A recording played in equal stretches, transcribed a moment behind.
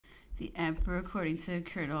The emperor, according to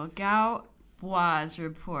Colonel Gaubois'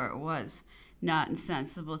 report, was not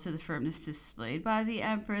insensible to the firmness displayed by the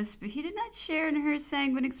empress, but he did not share in her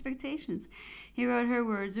sanguine expectations. He wrote her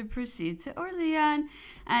word to proceed to Orleans,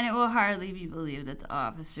 and it will hardly be believed that the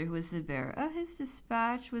officer who was the bearer of his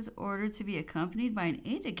dispatch was ordered to be accompanied by an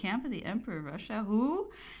aide-de-camp of the Emperor of Russia, who,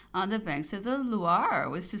 on the banks of the Loire,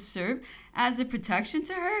 was to serve as a protection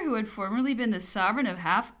to her, who had formerly been the sovereign of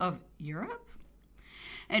half of Europe.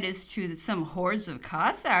 It is true that some hordes of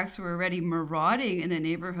Cossacks were already marauding in the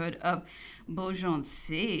neighborhood of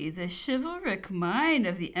Beaugency. The chivalric mind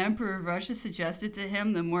of the Emperor of Russia suggested to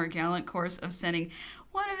him the more gallant course of sending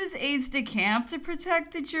one of his aides-de-camp to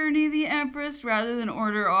protect the journey of the Empress rather than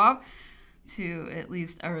order off, to at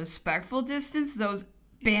least a respectful distance, those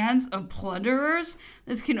bands of plunderers.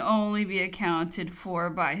 This can only be accounted for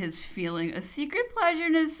by his feeling a secret pleasure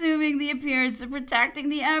in assuming the appearance of protecting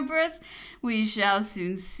the Empress. We shall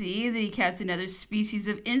soon see that he kept another species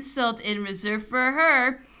of insult in reserve for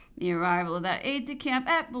her. The arrival of that aide-de-camp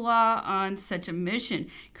at Blois on such a mission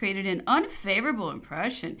created an unfavorable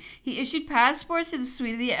impression. He issued passports to the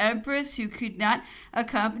suite of the Empress, who could not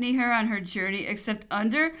accompany her on her journey except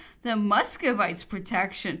under the Muscovites'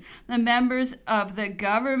 protection. The members of the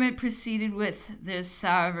government proceeded with their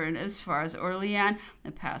sovereign as far as Orleans.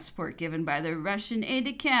 The passport given by the Russian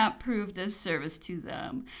aide-de-camp proved of service to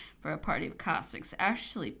them, for a party of Cossacks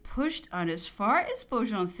actually pushed on as far as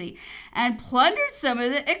Beaugency and plundered some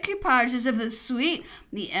of the equipages of the suite.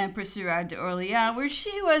 The Empress arrived at Orleans, where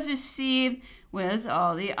she was received with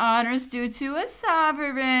all the honors due to a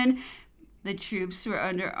sovereign. The troops were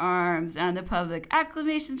under arms, and the public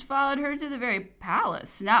acclamations followed her to the very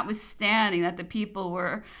palace, notwithstanding that the people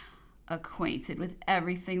were acquainted with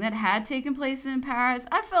everything that had taken place in Paris.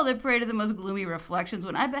 I fell a prey to the most gloomy reflections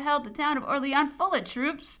when I beheld the town of Orleans full of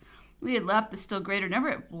troops. We had left the still greater number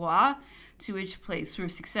at Blois, to which place were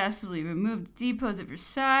successively removed the depots of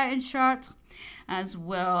Versailles and Chartres, as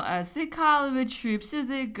well as the column of troops of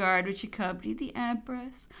the guard which accompanied the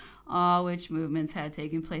Empress, all which movements had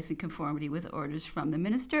taken place in conformity with orders from the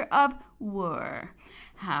Minister of War.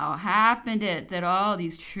 How happened it that all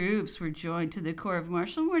these troops were joined to the corps of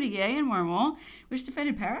Marshal Mortier and Marmont, which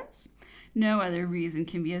defended Paris? No other reason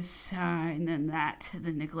can be assigned than that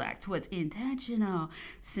the neglect was intentional,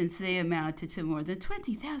 since they amounted to more than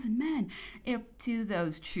 20,000 men. If to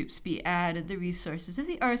those troops be added the resources of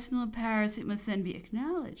the arsenal of Paris, it must then be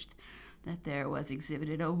acknowledged that there was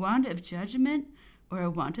exhibited a want of judgment or a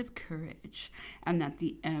want of courage, and that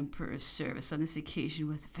the Emperor's service on this occasion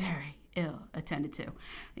was very ill attended to.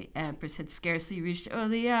 The Empress had scarcely reached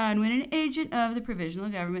Orleans when an agent of the provisional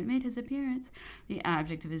government made his appearance. The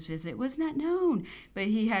object of his visit was not known, but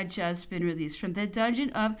he had just been released from the dungeon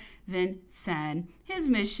of Vincennes. His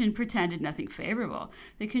mission pretended nothing favorable.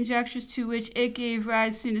 The conjectures to which it gave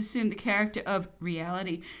rise soon assumed the character of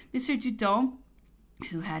reality. M. Dudon,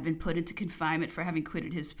 who had been put into confinement for having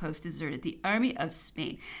quitted his post, deserted the army of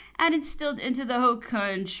Spain, and instilled into the whole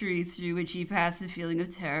country through which he passed the feeling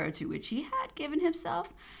of terror to which he had given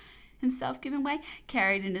himself given way,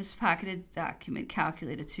 carried in his pocket a document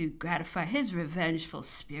calculated to gratify his revengeful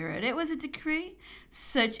spirit. It was a decree,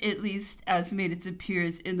 such at least as made its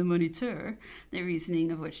appearance in the Moniteur, the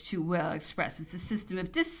reasoning of which too well expresses the system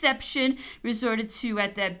of deception resorted to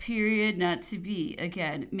at that period, not to be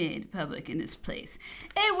again made public in this place.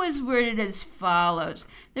 It was worded as follows: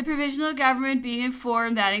 the provisional government being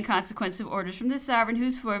informed that in consequence of orders from the sovereign,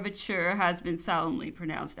 whose forfeiture has been solemnly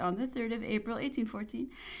pronounced on the 3rd of April, 1814,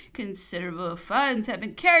 considerable funds have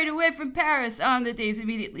been carried away from Paris on the days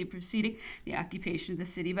immediately preceding the occupation of the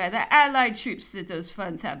city by the Allied troops, that those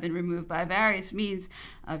funds have been removed by various means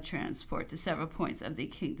of transport to several points of the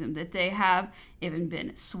kingdom, that they have even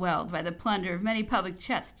been swelled by the plunder of many public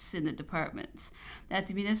chests in the departments, that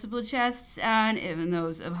the municipal chests and even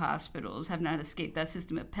those of hospitals have not escaped that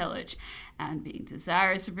system of pillage, and being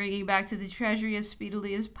desirous of bringing back to the treasury as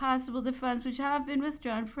speedily as possible the funds which have been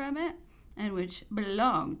withdrawn from it, and which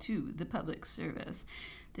belong to the public service,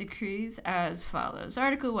 decrees as follows.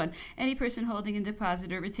 Article 1. Any person holding in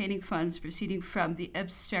deposit or retaining funds proceeding from the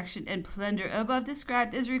abstraction and plunder above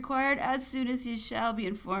described is required, as soon as he shall be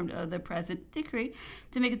informed of the present decree,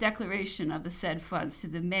 to make a declaration of the said funds to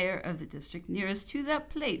the mayor of the district nearest to the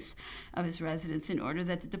place of his residence, in order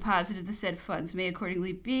that the deposit of the said funds may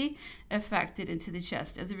accordingly be effected into the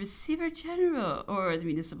chest of the receiver general or the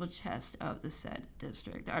municipal chest of the said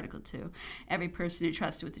district. Article 2. Every person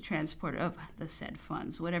entrusted with the transport of the said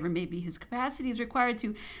funds whatever may be his capacity, is required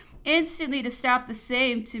to instantly to stop the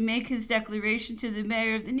same, to make his declaration to the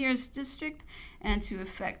mayor of the nearest district, and to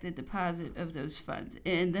effect the deposit of those funds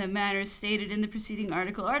in the manner stated in the preceding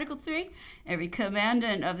article. Article 3, every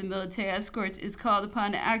commandant of the military escorts is called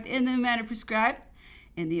upon to act in the manner prescribed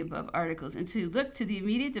in the above articles, and to look to the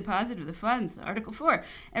immediate deposit of the funds. Article 4,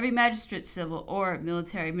 every magistrate, civil or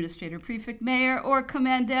military administrator, prefect, mayor, or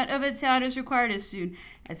commandant of a town is required as soon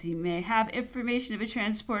as he may have information of a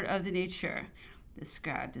transport of the nature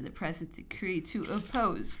described in the present decree to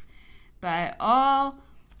oppose by all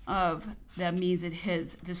of the means at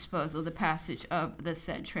his disposal the passage of the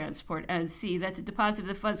said transport, and see that the deposit of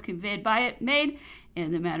the funds conveyed by it made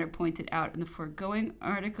in the manner pointed out in the foregoing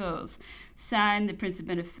articles. Signed, the Prince of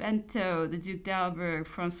Benevento, the Duc d'Alberg,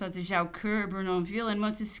 François de Jaucourt, Bournonville, and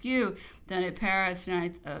Montesquieu, done at Paris,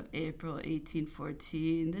 9th of April,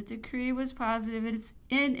 1814. The decree was positive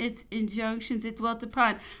in its injunctions. It dwelt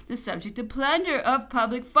upon the subject of plunder of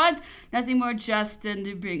public funds, nothing more just than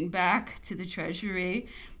to bring back to the treasury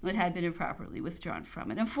what had been improperly withdrawn from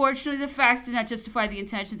it. Unfortunately, the facts do not justify the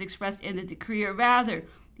intentions expressed in the decree, or rather,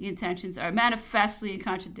 the intentions are manifestly in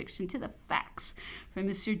contradiction to the facts. For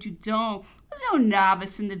Monsieur Dudon was no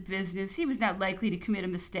novice in the business. He was not likely to commit a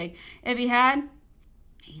mistake. If he had,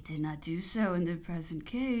 he did not do so in the present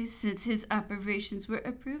case, since his operations were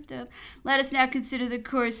approved of. Let us now consider the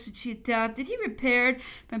course which he adopted. He repaired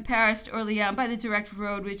from Paris to Orleans by the direct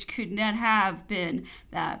road, which could not have been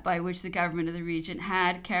that by which the government of the region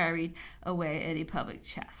had carried away any public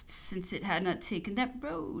chests, since it had not taken that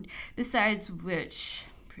road. Besides which,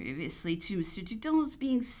 previously to Monsieur Dudon's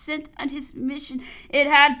being sent on his mission, it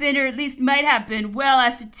had been, or at least might have been, well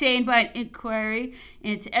ascertained by an inquiry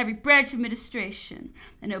into every branch of administration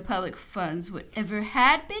that no public funds whatever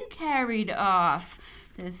had been carried off.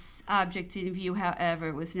 This object in view,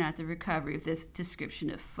 however, was not the recovery of this description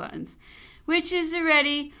of funds, which is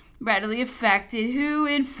already readily effected, who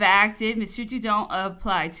in fact did Monsieur Dudon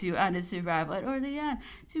apply to on his arrival at Orleans,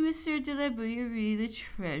 to Monsieur de la Bouillerie, the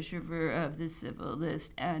treasurer of the civil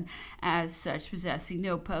list, and as such possessing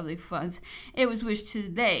no public funds, it was wished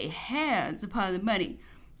to lay hands upon the money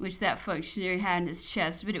which that functionary had in his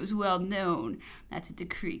chest, but it was well known that the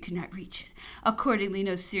decree could not reach it. Accordingly,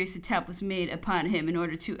 no serious attempt was made upon him in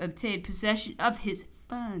order to obtain possession of his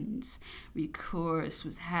funds. Recourse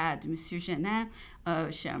was had to Monsieur Genin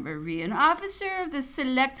of Savary, an officer of the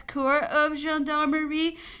Select Corps of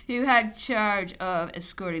Gendarmerie, who had charge of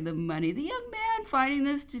escorting the money. The young man, finding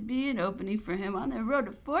this to be an opening for him on the road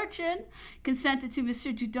to fortune, consented to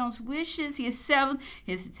Monsieur Dudon's wishes. He assembled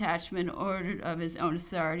his detachment and ordered of his own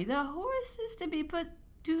authority the horses to be put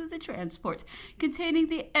to the transports containing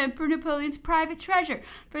the Emperor Napoleon's private treasure,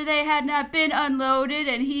 for they had not been unloaded,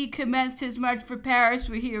 and he commenced his march for Paris,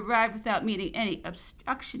 where he arrived without meeting any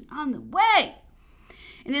obstruction on the way.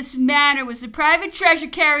 In this manner was the private treasure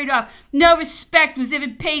carried off. No respect was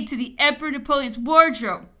even paid to the Emperor Napoleon's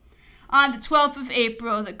wardrobe. On the 12th of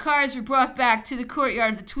April, the cars were brought back to the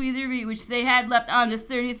courtyard of the Tuileries, which they had left on the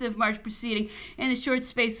 30th of March preceding. In the short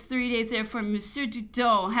space of 3 days, therefore, Monsieur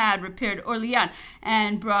Dudon had repaired Orleans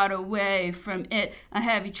and brought away from it a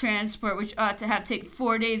heavy transport, which ought to have taken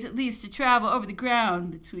 4 days at least to travel over the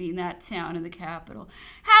ground between that town and the capital.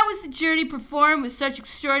 How was the journey performed with such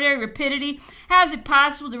extraordinary rapidity? How is it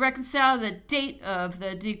possible to reconcile the date of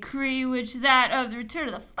the decree with that of the return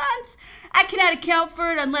of the funds? I cannot account for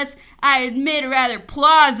it unless I admit a rather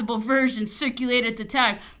plausible version circulated at the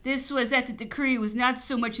time. This was that the decree was not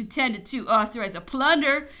so much intended to authorize a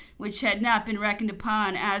plunder, which had not been reckoned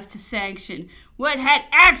upon, as to sanction what had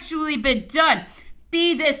actually been done.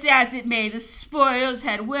 Be this as it may, the spoils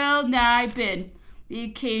had well nigh been the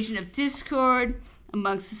occasion of discord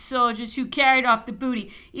amongst the soldiers who carried off the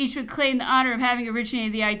booty. Each would claim the honor of having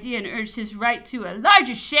originated the idea and urged his right to a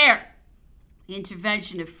larger share. The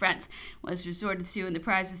intervention of France was resorted to, and the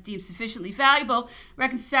prize was deemed sufficiently valuable,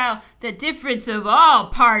 reconcile the difference of all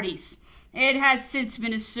parties. It has since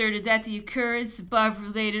been asserted that the occurrence above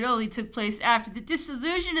related only took place after the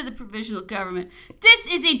dissolution of the provisional government. This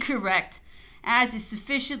is incorrect, as is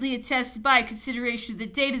sufficiently attested by consideration of the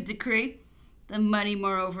date of the decree. The money,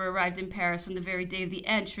 moreover, arrived in Paris on the very day of the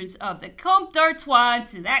entrance of the Comte d'Artois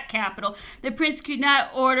to that capital. The prince could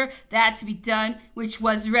not order that to be done, which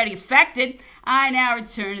was already effected. I now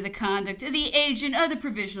return to the conduct of the agent of the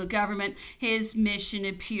provisional government. His mission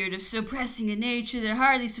appeared of so pressing a nature that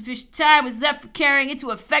hardly sufficient time was left for carrying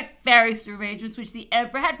into effect various arrangements which the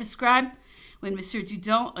emperor had prescribed when Monsieur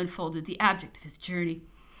Dudon unfolded the object of his journey.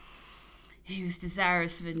 He was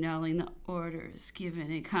desirous of annulling the orders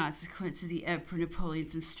given in consequence of the Emperor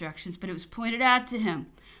Napoleon's instructions, but it was pointed out to him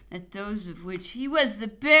that those of which he was the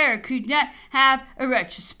bearer could not have a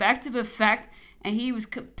retrospective effect, and he was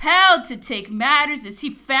compelled to take matters as he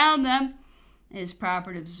found them. It is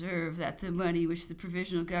proper to observe that the money which the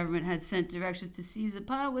provisional government had sent directions to seize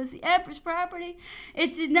upon was the emperor's property.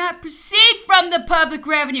 It did not proceed from the public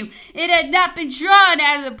revenue. It had not been drawn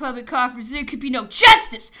out of the public coffers. There could be no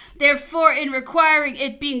justice, therefore, in requiring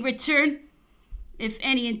it being returned, if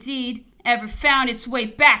any indeed ever found its way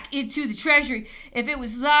back into the treasury. If it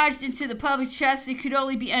was lodged into the public chest, it could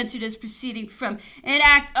only be entered as proceeding from an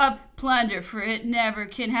act of plunder, for it never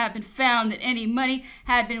can have been found that any money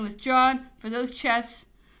had been withdrawn for those chests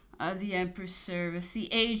of the emperor's service.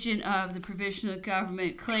 The agent of the provisional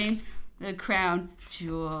government claimed the crown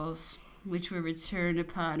jewels, which were returned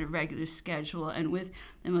upon a regular schedule and with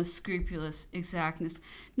the most scrupulous exactness.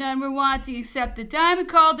 None were wanting except the diamond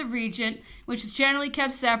called the Regent, which was generally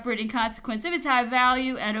kept separate in consequence of its high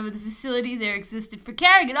value and of the facility there existed for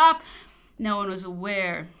carrying it off. No one was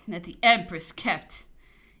aware that the empress kept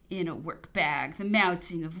in a work bag the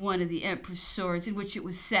mounting of one of the emperor's swords, in which it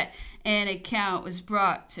was set. An account was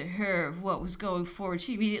brought to her of what was going forward.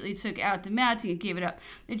 She immediately took out the mounting and gave it up.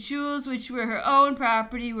 The jewels, which were her own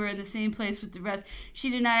property, were in the same place with the rest. She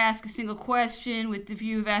did not ask a single question with the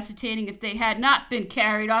view of ascertaining if they had not been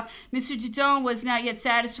carried off. Mr. Dudon was not yet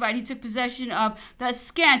satisfied. He took possession of the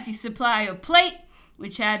scanty supply of plate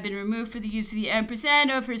which had been removed for the use of the empress and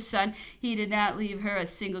of her son. He did not leave her a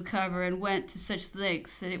single cover, and went to such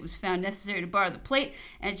lengths that it was found necessary to borrow the plate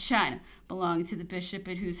and china belonging to the bishop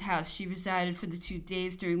at whose house she resided for the 2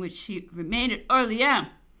 days during which she remained at Orleans.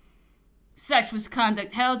 Such was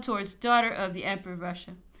conduct held towards the daughter of the Emperor of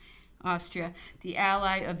Russia, Austria, the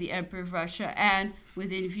ally of the Emperor of Russia, and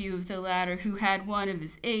within view of the latter, who had one of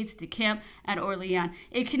his aides de camp at Orleans.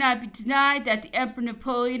 It cannot be denied that the Emperor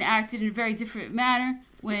Napoleon acted in a very different manner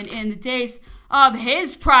when, in the days of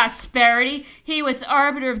his prosperity, he was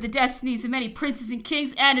arbiter of the destinies of many princes and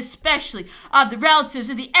kings, and especially of the relatives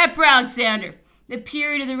of the Emperor Alexander. The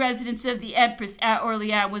period of the residence of the Empress at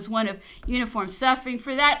Orleans was one of uniform suffering.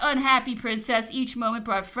 For that unhappy princess, each moment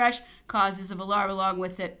brought fresh causes of alarm along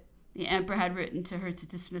with it. The emperor had written to her to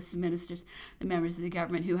dismiss the ministers, the members of the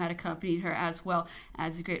government who had accompanied her, as well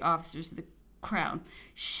as the great officers of the crown.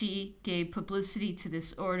 She gave publicity to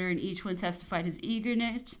this order, and each one testified his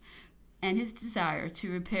eagerness and his desire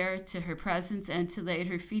to repair to her presence and to lay at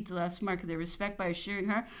her feet the last mark of their respect by assuring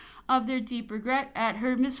her of their deep regret at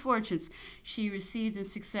her misfortunes. She received in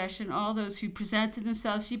succession all those who presented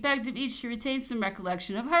themselves. She begged of each to retain some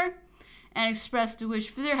recollection of her, and expressed a wish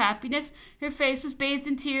for their happiness. Her face was bathed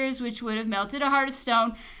in tears, which would have melted a heart of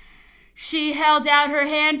stone. She held out her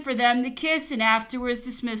hand for them to kiss, and afterwards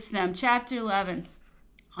dismissed them. Chapter 11.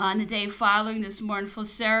 On the day following this mournful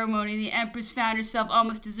ceremony, the empress found herself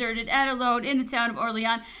almost deserted and alone in the town of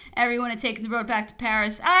Orleans. Everyone had taken the road back to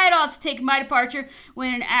Paris. I had also taken my departure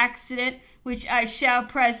when an accident, which I shall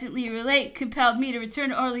presently relate, compelled me to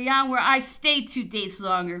return to Orleans, where I stayed 2 days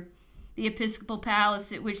longer. The episcopal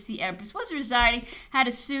palace at which the empress was residing had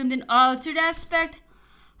assumed an altered aspect.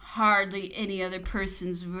 Hardly any other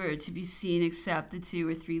persons were to be seen except the 2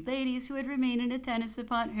 or 3 ladies who had remained in attendance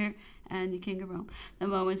upon her and the King of Rome. The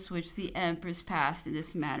moments which the empress passed in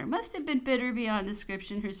this manner must have been bitter beyond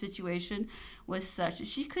description. Her situation was such that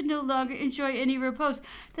she could no longer enjoy any repose.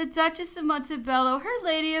 The Duchess of Montebello, her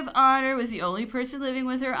lady of honor, was the only person living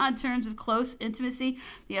with her on terms of close intimacy.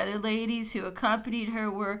 The other ladies who accompanied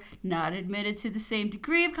her were not admitted to the same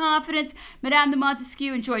degree of confidence. Madame de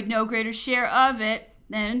Montesquieu enjoyed no greater share of it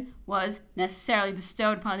than was necessarily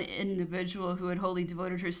bestowed upon the individual who had wholly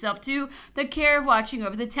devoted herself to the care of watching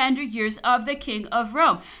over the tender years of the King of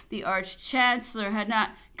Rome. The Arch-Chancellor had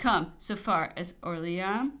not come so far as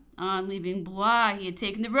Orleans. On leaving Blois, he had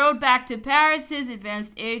taken the road back to Paris. His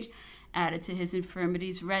advanced age, added to his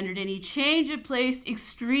infirmities, rendered any change of place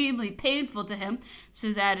extremely painful to him,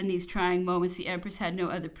 so that in these trying moments the empress had no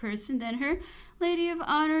other person than her lady of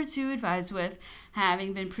honor to advise with.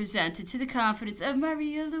 Having been presented to the confidence of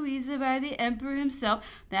Maria Louisa by the emperor himself,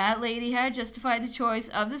 that lady had justified the choice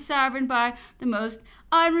of the sovereign by the most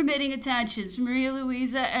unremitting attentions. Maria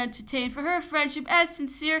Louisa entertained for her a friendship as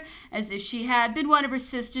sincere as if she had been one of her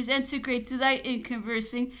sisters, and took great delight in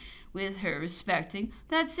conversing with her respecting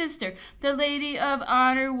that sister. The lady of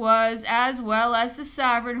honor was, as well as the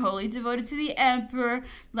sovereign, wholly devoted to the emperor.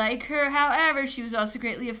 Like her, however, she was also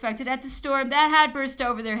greatly affected at the storm that had burst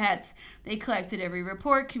over their heads. They collected every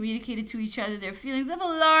report, communicated to each other their feelings of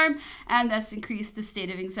alarm, and thus increased the state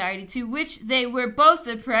of anxiety to which they were both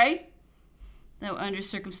a prey. though under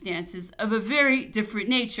circumstances of a very different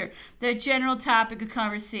nature. The general topic of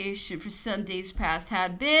conversation for some days past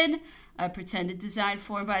had been a pretended design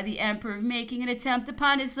formed by the emperor of making an attempt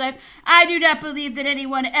upon his life. I do not believe that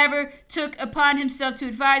anyone ever took upon himself to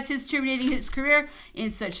advise his terminating his career in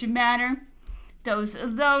such a manner. Those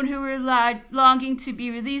alone who were longing to be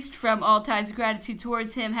released from all ties of gratitude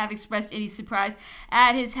towards him have expressed any surprise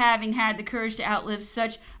at his having had the courage to outlive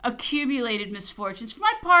such accumulated misfortunes. For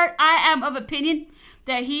my part, I am of opinion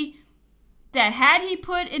that had he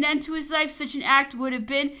put an end to his life, such an act would have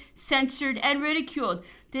been censured and ridiculed.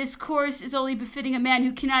 This course is only befitting a man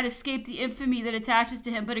who cannot escape the infamy that attaches to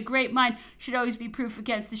him, but a great mind should always be proof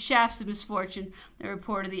against the shafts of misfortune. The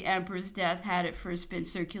report of the emperor's death had at first been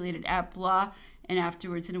circulated at Blois, and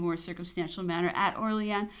afterwards in a more circumstantial manner at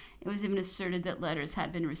Orleans. It was even asserted that letters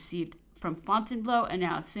had been received from Fontainebleau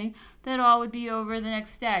announcing that all would be over the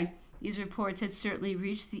next day. These reports had certainly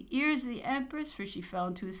reached the ears of the empress, for she fell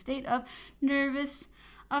into a state of nervous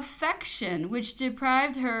affection, which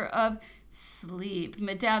deprived her of sleep.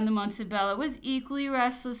 Madame de Montebello was equally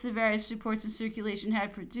restless. The various reports in circulation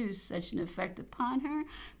had produced such an effect upon her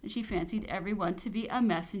that she fancied everyone to be a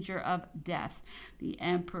messenger of death. The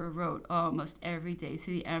emperor wrote almost every day to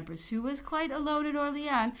the empress, who was quite alone at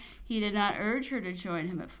Orleans. He did not urge her to join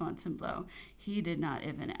him at Fontainebleau. He did not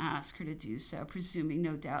even ask her to do so, presuming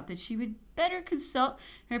no doubt that she would better consult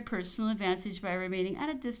her personal advantage by remaining at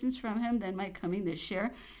a distance from him than by coming to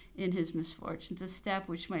share in his misfortunes, a step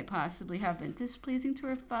which might possibly have been displeasing to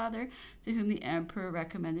her father, to whom the emperor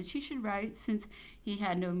recommended she should write, since he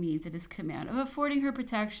had no means at his command of affording her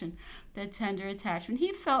protection. The tender attachment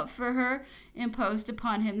he felt for her imposed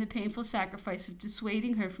upon him the painful sacrifice of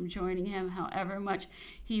dissuading her from joining him, however much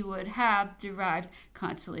he would have derived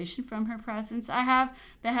consolation from her presence. I have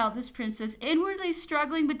beheld this princess inwardly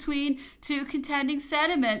struggling between two contending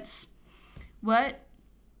sentiments. What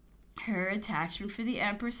her attachment for the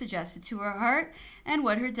emperor suggested to her heart, and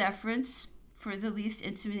what her deference for the least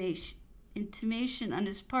intimation on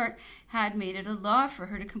his part had made it a law for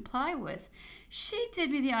her to comply with. She did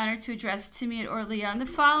me the honor to address to me at Orleans the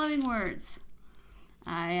following words: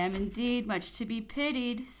 I am indeed much to be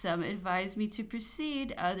pitied. Some advise me to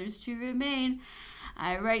proceed, others to remain.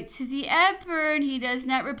 I write to the emperor, and he does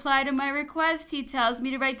not reply to my request. He tells me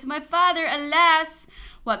to write to my father. Alas!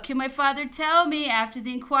 What can my father tell me after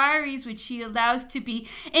the inquiries which he allows to be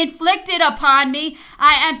inflicted upon me?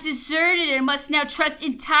 I am deserted and must now trust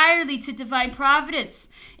entirely to divine providence.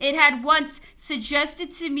 It had once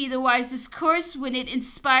suggested to me the wisest course when it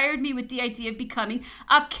inspired me with the idea of becoming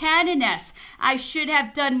a canoness. I should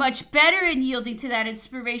have done much better in yielding to that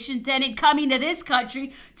inspiration than in coming to this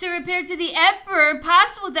country to repair to the emperor.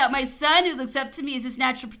 Impossible without my son, who looks up to me as his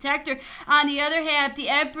natural protector. On the other hand, if the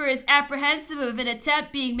emperor is apprehensive of an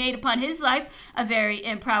attempt being made upon his life, a very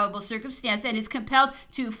improbable circumstance, and is compelled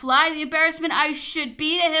to fly, the embarrassment I should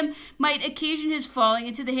be to him might occasion his falling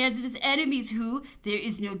into the hands of his enemies, who, there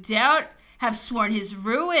is no doubt, have sworn his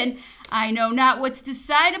ruin. I know not what to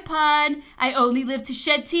decide upon. I only live to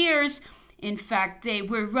shed tears. In fact, they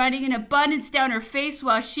were running in abundance down her face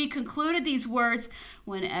while she concluded these words.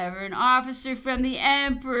 Whenever an officer from the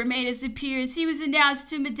emperor made his appearance, he was announced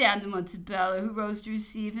to Madame de Montebello, who rose to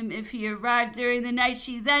receive him. If he arrived during the night,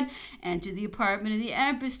 she then entered the apartment of the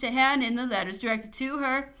empress to hand in the letters directed to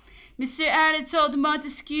her. Monsieur Anatole de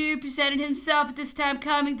Montesquieu presented himself at this time,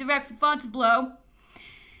 coming direct from Fontainebleau.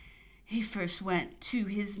 He first went to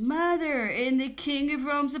his mother in the King of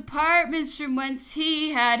Rome's apartments, from whence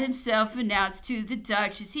he had himself announced to the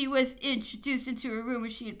Duchess. He was introduced into her room where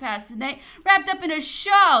she had passed the night, wrapped up in a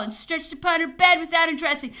shawl and stretched upon her bed without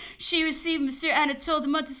undressing. She received Monsieur Anatole de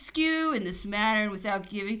Montesquieu in this manner, and without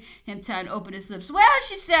giving him time to open his lips. Well,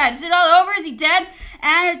 she said, is it all over? Is he dead?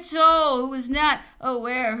 Anatole, who was not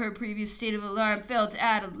aware of her previous state of alarm, felt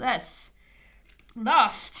at a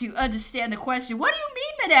lost to understand the question. What do you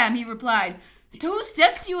mean, madame? He replied. To whose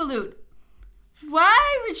death do you allude?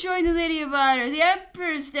 Why, rejoined the lady of honor, the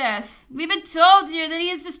emperor's death. We've been told here that he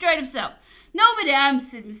has destroyed himself. No, madame,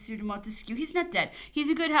 said Monsieur de Montesquieu. He's not dead. He's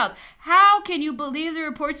in good health. How can you believe the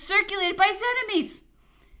reports circulated by his enemies?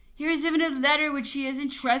 Here is even a letter which he has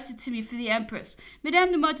entrusted to me for the empress.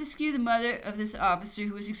 Madame de Montesquieu, the mother of this officer,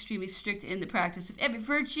 who was extremely strict in the practice of every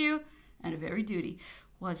virtue and of every duty,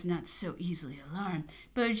 was not so easily alarmed,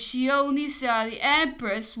 but she only saw the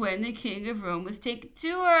empress when the King of Rome was taken to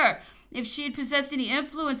her. If she had possessed any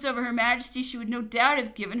influence over her majesty, she would no doubt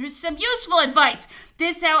have given her some useful advice.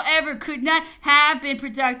 This, however, could not have been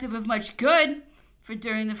productive of much good, For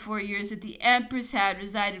during the 4 years that the Empress had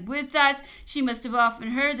resided with us, she must have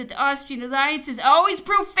often heard that the Austrian alliance has always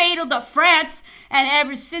proved fatal to France, and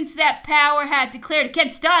ever since that power had declared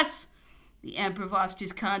against us, the Emperor of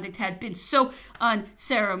Austria's conduct had been so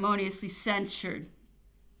unceremoniously censured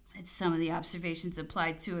that some of the observations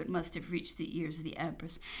applied to it must have reached the ears of the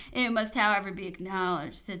Empress. It must, however, be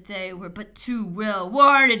acknowledged that they were but too well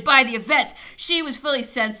warranted by the events. She was fully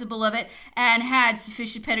sensible of it, and had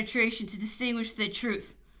sufficient penetration to distinguish the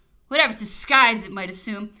truth. Whatever disguise it might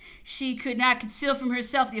assume, she could not conceal from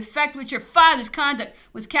herself the effect which her father's conduct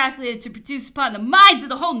was calculated to produce upon the minds of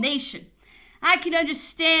the whole nation. I can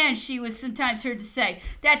understand, she was sometimes heard to say,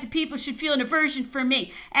 that the people should feel an aversion for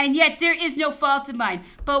me, and yet there is no fault of mine.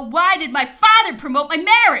 But why did my father promote my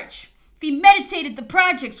marriage? If he meditated the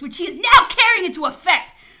projects which he is now carrying into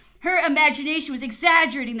effect, her imagination was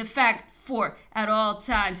exaggerating the fact, for at all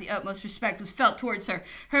times the utmost respect was felt towards her.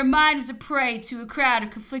 Her mind was a prey to a crowd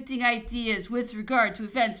of conflicting ideas with regard to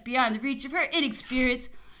events beyond the reach of her inexperience,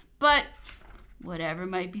 but whatever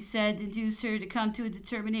might be said to induce her to come to a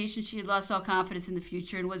determination, she had lost all confidence in the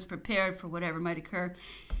future and was prepared for whatever might occur.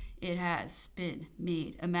 It has been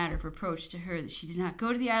made a matter of reproach to her that she did not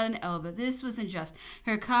go to the island Elba. This was unjust.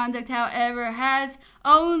 Her conduct, however, has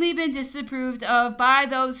only been disapproved of by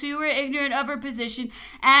those who were ignorant of her position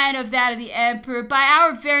and of that of the Emperor, by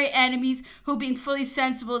our very enemies, who, being fully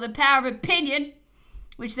sensible of the power of opinion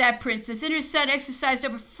which that princess and her son exercised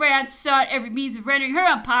over France, sought every means of rendering her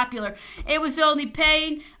unpopular. It was only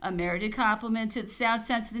paying a merited compliment to the sound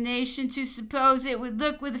sense of the nation to suppose it would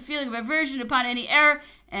look with a feeling of aversion upon any error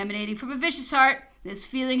emanating from a vicious heart. This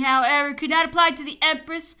feeling, however, could not apply to the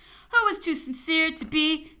Empress, who was too sincere to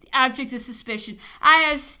be the object of suspicion. I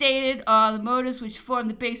have stated all the motives which form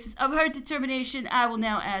the basis of her determination. I will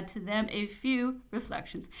now add to them a few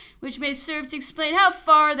reflections, which may serve to explain how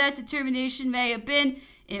far that determination may have been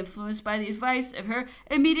influenced by the advice of her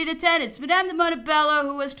immediate attendants. Madame de Montebello,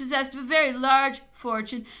 who was possessed of a very large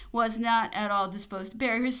fortune, was not at all disposed to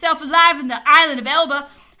bury herself alive in the island of Elba.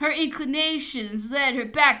 Her inclinations led her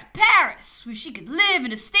back to Paris, where she could live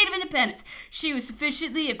in a state of independence. She was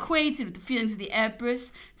sufficiently acquainted with the feelings of the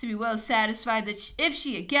Empress to be well satisfied that if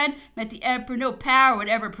she again met the Emperor, no power would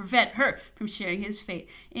ever prevent her from sharing his fate,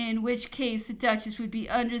 in which case the Duchess would be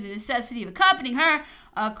under the necessity of accompanying her.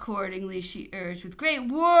 Accordingly, she urged with great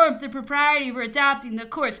warmth the propriety of her adopting the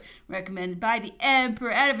course recommended by the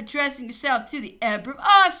Emperor, and of addressing herself to the Emperor of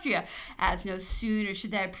Austria, as no sooner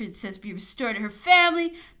should that princess be restored to her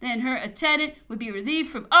family than her attendant would be relieved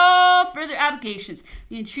from all further obligations.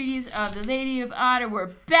 The entreaties of the Lady of Honor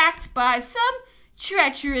were backed by some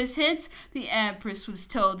treacherous hints. The Empress was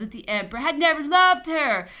told that the Emperor had never loved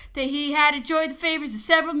her, that he had enjoyed the favors of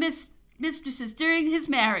several mistresses during his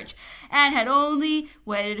marriage, and had only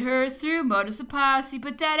wedded her through modus operandi,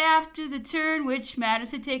 but that after the turn which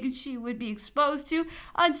matters had taken, she would be exposed to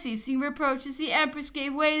unceasing reproaches. The Empress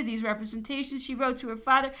gave way to these representations. She wrote to her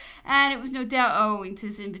father, and it was no doubt owing to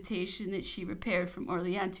his invitation that she repaired from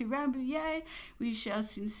Orleans to Rambouillet. We shall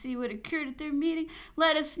soon see what occurred at their meeting.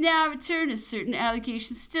 Let us now return to certain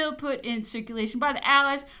allegations still put in circulation by the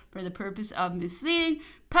Allies for the purpose of misleading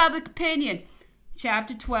public opinion.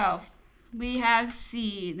 Chapter 12. We have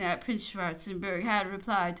seen that Prince Schwarzenberg had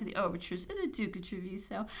replied to the overtures of the Duke of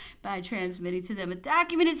Treviso by transmitting to them a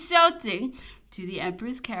document insulting to the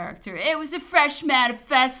Emperor's character. It was a fresh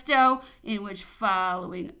manifesto in which,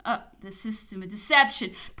 following up the system of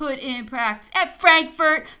deception put in practice at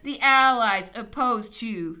Frankfurt, the Allies opposed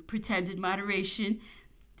to pretended moderation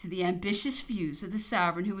to the ambitious views of the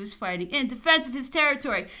sovereign who was fighting in defense of his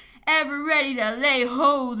territory, ever ready to lay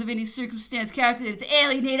hold of any circumstance calculated to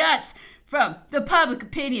alienate us from the public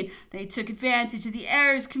opinion. They took advantage of the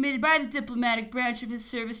errors committed by the diplomatic branch of his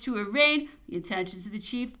service to arraign the intentions of the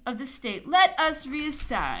chief of the state. Let us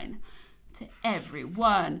reassign to every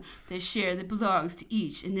one the share that belongs to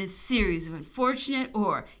each in this series of unfortunate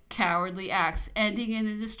or cowardly acts, ending in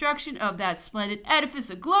the destruction of that splendid edifice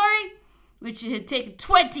of glory which it had taken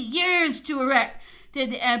 20 years to erect. Did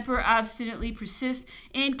the Emperor obstinately persist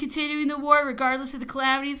in continuing the war regardless of the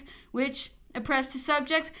calamities which oppressed his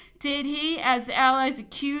subjects? Did he, as the Allies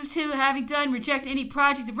accused him of having done, reject any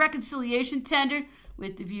project of reconciliation tendered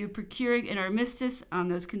with the view of procuring an armistice on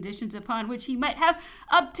those conditions upon which he might have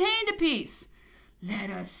obtained a peace? Let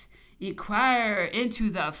us inquire into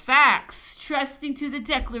the facts. Trusting to the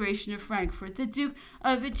declaration of Frankfurt, the Duke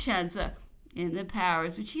of Vicenza, in the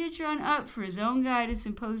powers which he had drawn up for his own guidance,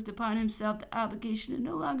 imposed upon himself the obligation of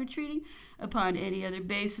no longer treating upon any other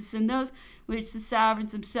basis than those which the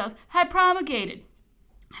sovereigns themselves had promulgated.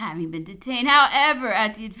 Having been detained, however,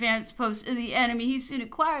 at the advanced post of the enemy, he soon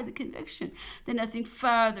acquired the conviction that nothing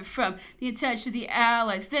farther from the intention of the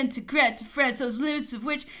Allies than to grant to France those limits of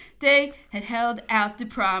which they had held out the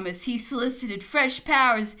promise. He solicited fresh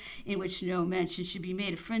powers in which no mention should be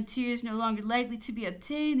made of frontiers no longer likely to be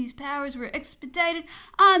obtained. These powers were expedited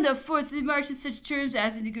on the 4th of March in such terms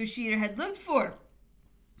as the negotiator had looked for.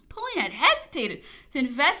 Napoleon had hesitated to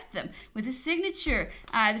invest them with a signature,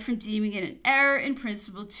 either from deeming it an error in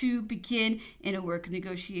principle to begin in a work of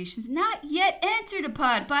negotiations not yet entered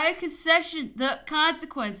upon by a concession, the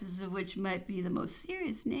consequences of which might be the most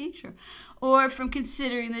serious nature, or from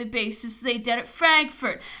considering the basis laid down at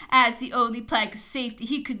Frankfurt as the only plank of safety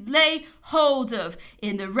he could lay hold of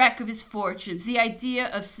in the wreck of his fortunes. The idea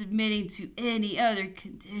of submitting to any other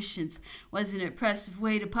conditions was an oppressive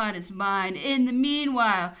weight upon his mind. In the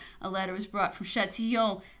meanwhile, a letter was brought from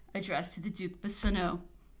Châtillon addressed to the Duke Bassano.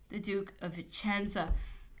 The Duke of Vicenza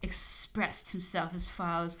expressed himself as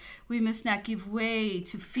follows: "We must not give way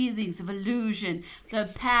to feelings of illusion. The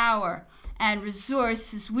power and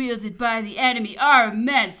resources wielded by the enemy are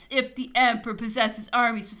immense. If the emperor possesses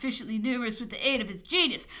armies sufficiently numerous with the aid of his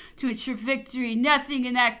genius to ensure victory, nothing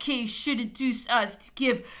in that case should induce us to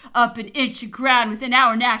give up an inch of ground within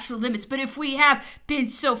our natural limits. But if we have been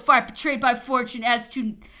so far betrayed by fortune as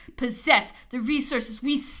to possess the resources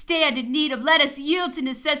we stand in need of, let us yield to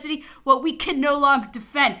necessity what we can no longer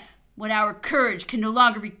defend, what our courage can no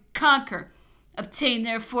longer reconquer. Obtain,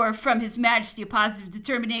 therefore, from His Majesty a positive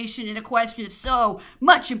determination in a question of so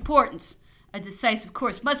much importance. A decisive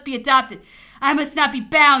course must be adopted. I must not be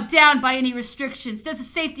bound down by any restrictions. Does the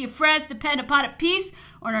safety of France depend upon a peace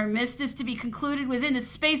or an armistice to be concluded within the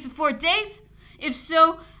space of 4 days? If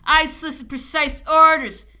so, I solicit precise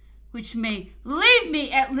orders which may leave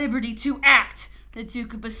me at liberty to act." The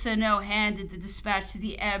Duke of Bassano handed the dispatch to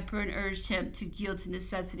the emperor and urged him to yield to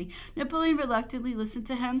necessity. Napoleon reluctantly listened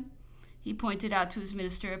to him. He pointed out to his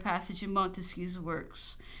minister a passage in Montesquieu's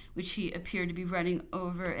works, which he appeared to be running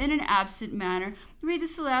over in an absent manner. "Read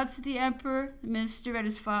this aloud," said the emperor. The minister read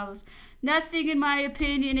as follows: "Nothing, in my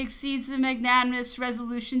opinion, exceeds the magnanimous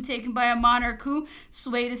resolution taken by a monarch who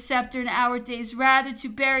swayed a scepter in our days rather to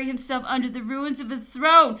bury himself under the ruins of a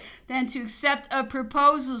throne than to accept of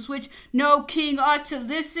proposals which no king ought to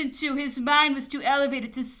listen to. His mind was too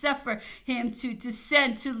elevated to suffer him to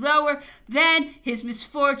descend to lower than his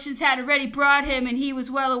misfortunes had already brought him, and he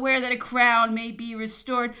was well aware that a crown may be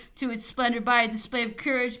restored to its splendor by a display of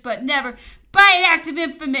courage, but never by an act of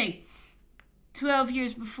infamy." 12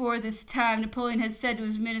 years before this time, Napoleon had said to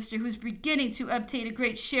his minister, who was beginning to obtain a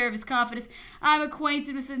great share of his confidence, "I'm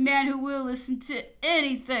acquainted with a man who will listen to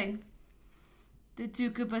anything." The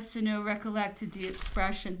Duke of Bassano recollected the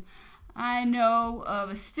expression. "I know of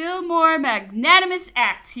a still more magnanimous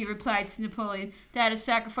act," he replied to Napoleon, "that of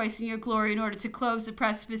sacrificing your glory in order to close the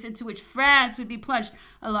precipice into which France would be plunged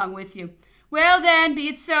along with you." "Well, then, be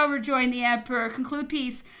it so," rejoined the emperor. "Conclude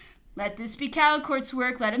peace. Let this be Caulaincourt's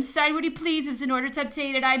work. Let him sign what he pleases. In order to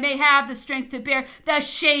obtain it, I may have the strength to bear the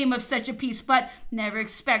shame of such a peace, but never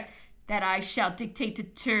expect that I shall dictate the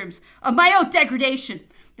terms of my own degradation."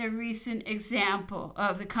 The recent example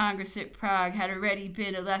of the Congress at Prague had already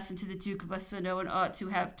been a lesson to the Duke of Bassano and ought to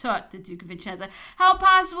have taught the Duke of Vicenza how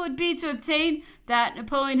possible it would be to obtain that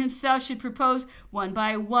Napoleon himself should propose one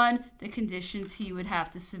by one the conditions he would have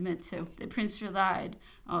to submit to. The prince relied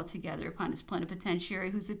altogether upon his plenipotentiary,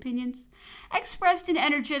 whose opinions, expressed in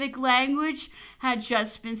energetic language, had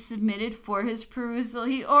just been submitted for his perusal.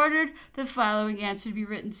 He ordered the following answer to be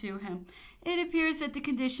written to him: "It appears that the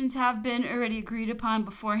conditions have been already agreed upon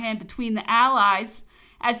beforehand between the Allies.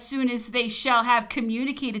 As soon as they shall have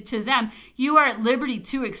communicated to them, you are at liberty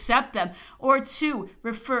to accept them, or to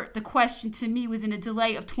refer the question to me within a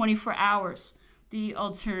delay of 24 hours. The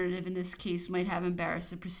alternative in this case might have embarrassed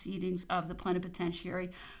the proceedings of the plenipotentiary.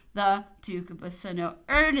 The Duke of Bassano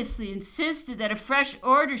earnestly insisted that a fresh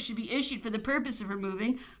order should be issued for the purpose of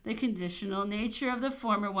removing the conditional nature of the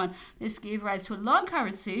former one. This gave rise to a long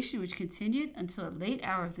conversation which continued until a late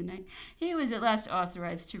hour of the night. He was at last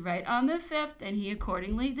authorized to write on the 5th, and he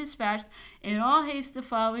accordingly dispatched in all haste the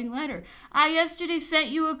following letter: "I yesterday sent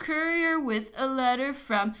you a courier with a letter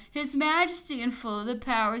from His Majesty and full of the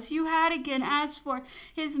powers you had again asked for.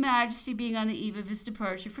 His Majesty being on the eve of his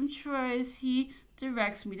departure from Troyes, he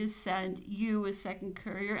directs me to send you a second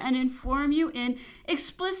courier and inform you in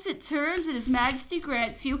explicit terms that His Majesty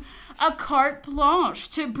grants you a carte blanche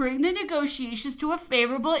to bring the negotiations to a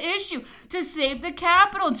favorable issue, to save the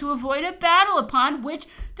capital, and to avoid a battle upon which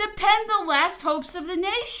depend the last hopes of the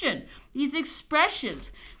nation." These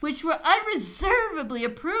expressions, which were unreservedly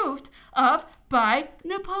approved of by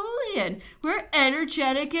Napoleon were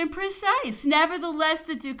energetic and precise. Nevertheless,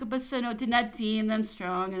 the Duke of Bassano did not deem them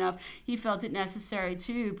strong enough. He felt it necessary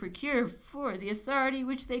to procure for the authority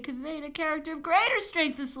which they conveyed a character of greater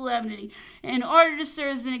strength and solemnity in order to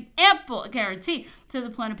serve as an ample guarantee to the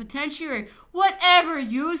plenipotentiary whatever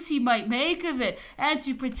use he might make of it, and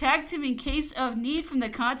to protect him in case of need from the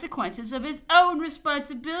consequences of his own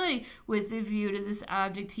responsibility. With a view to this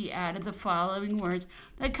object, he added the following words: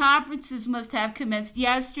 the conferences must have commenced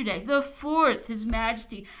yesterday. The 4th, His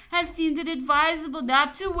Majesty has deemed it advisable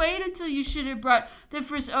not to wait until you should have brought the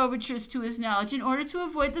first overtures to his knowledge in order to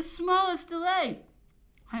avoid the smallest delay.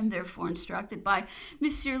 I am therefore instructed by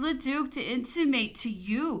Monsieur le Duc to intimate to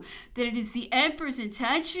you that it is the Emperor's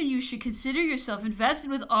intention you should consider yourself invested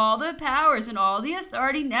with all the powers and all the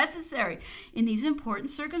authority necessary in these important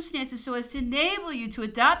circumstances so as to enable you to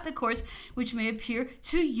adopt the course which may appear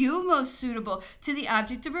to you most suitable to the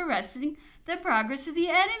object of arresting the progress of the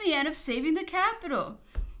enemy and of saving the capital.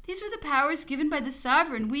 These were the powers given by the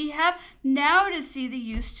sovereign. We have now to see the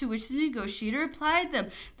use to which the negotiator applied them.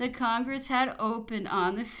 The Congress had opened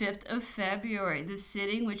on the 5th of February. The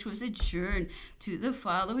sitting, which was adjourned to the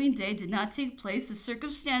following day, did not take place, the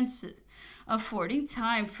circumstances affording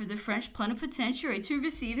time for the French plenipotentiary to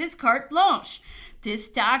receive his carte blanche. This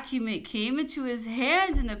document came into his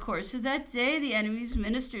hands in the course of that day. The enemy's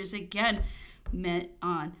ministers again met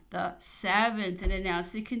on the 7th and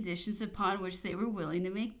announced the conditions upon which they were willing to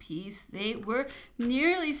make peace. They were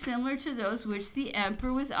nearly similar to those which the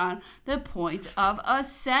emperor was on the point of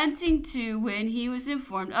assenting to when he was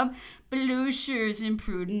informed of Blucher's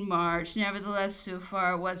imprudent march. Nevertheless, so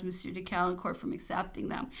far was Monsieur de Caulaincourt from accepting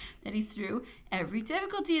them that he threw every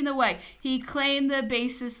difficulty in the way. He claimed the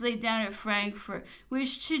basis laid down at Frankfurt,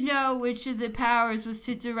 wished to know which of the powers was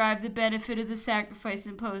to derive the benefit of the sacrifice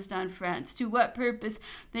imposed on France, to what purpose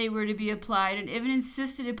they were to be applied, and even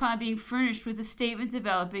insisted upon being furnished with a statement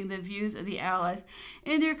developing the views of the Allies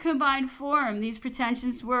in their combined form. These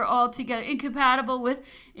pretensions were altogether incompatible with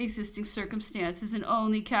existing circumstances and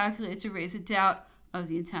only calculated to raise a doubt of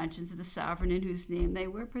the intentions of the sovereign in whose name they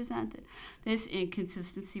were presented. This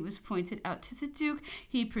inconsistency was pointed out to the Duke.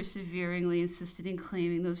 He perseveringly insisted in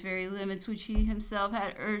claiming those very limits which he himself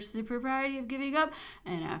had urged the propriety of giving up,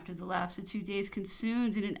 and after the lapse of 2 days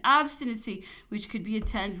consumed in an obstinacy which could be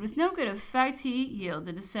attended with no good effect, he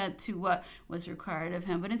yielded assent to what was required of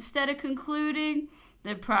him. But instead of concluding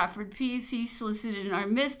the proffered peace, he solicited an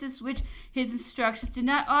armistice which his instructions did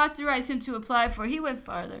not authorize him to apply for. He went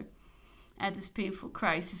farther. At this painful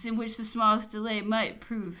crisis, in which the smallest delay might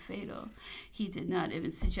prove fatal, he did not even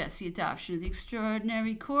suggest the adoption of the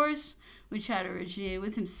extraordinary course which had originated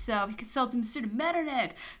with himself. He consulted M. de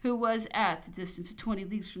Metternich, who was at the distance of 20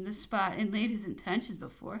 leagues from the spot, and laid his intentions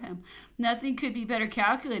before him. Nothing could be better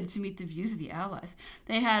calculated to meet the views of the Allies.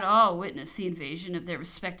 They had all witnessed the invasion of their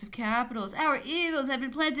respective capitals. Our eagles had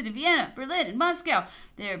been planted in Vienna, Berlin, and Moscow.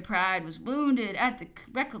 Their pride was wounded at the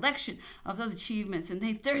recollection of those achievements, and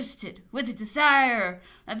they thirsted with a desire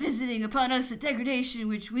of visiting upon us the degradation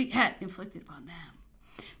which we had inflicted upon them.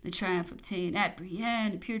 The triumph obtained at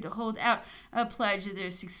Brienne appeared to hold out a pledge of their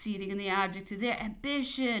succeeding in the object of their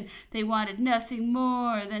ambition. They wanted nothing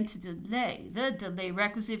more than to delay the delay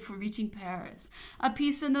requisite for reaching Paris, a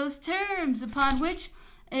peace on those terms upon which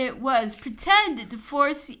it was pretended to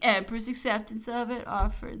force the emperor's acceptance of it,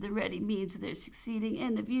 offered the ready means of their succeeding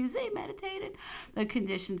in the views they meditated. The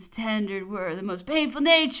conditions tendered were the most painful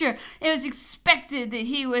nature. It was expected that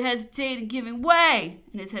he would hesitate in giving way,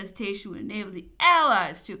 and his hesitation would enable the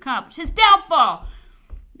Allies to accomplish his downfall.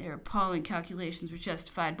 Their appalling calculations were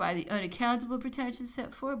justified by the unaccountable pretensions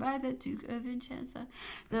set forth by the Duke of Vicenza.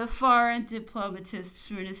 The foreign diplomatists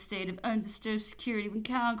were in a state of undisturbed security when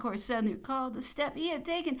Caulaincourt suddenly recalled the step he had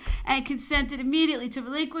taken and consented immediately to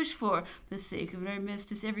relinquish for the sake of an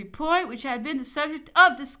armistice every point which had been the subject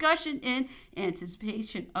of discussion in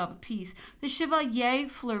anticipation of a peace. The Chevalier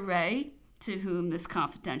Fleury, to whom this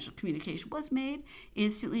confidential communication was made,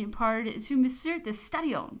 instantly imparted it to Monsieur de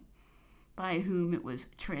Stadion, by whom it was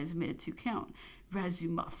transmitted to Count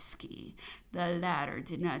Razumovsky. The latter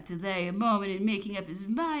did not delay a moment in making up his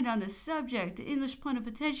mind on the subject. The English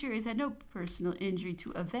plenipotentiaries had no personal injury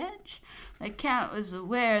to avenge. The Count was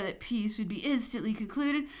aware that peace would be instantly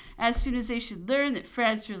concluded as soon as they should learn that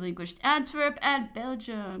France relinquished Antwerp and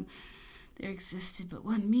Belgium. There existed but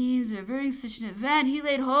one means of averting such an event. He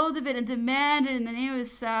laid hold of it and demanded in the name of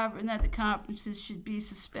his sovereign that the conferences should be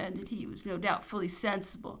suspended. He was no doubt fully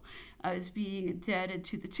sensible of his being indebted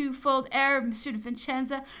to the twofold error of M. de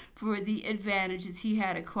Vicenza for the advantages he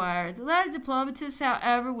had acquired. The latter diplomatist,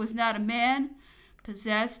 however, was not a man,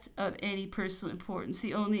 possessed of any personal importance.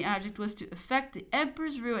 The only object was to effect the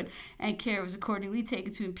emperor's ruin, and care was accordingly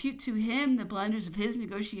taken to impute to him the blunders of his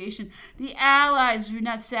negotiation. The allies were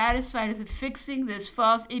not satisfied with affixing this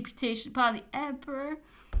false imputation upon the emperor.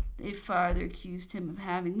 They farther accused him of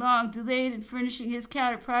having long delayed in furnishing his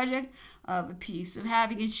counter-project of a peace, of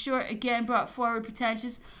having, in short, again brought forward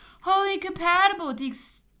pretensions wholly incompatible with the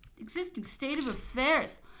existing state of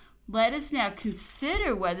affairs. Let us now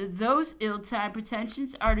consider whether those ill-timed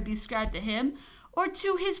pretensions are to be ascribed to him or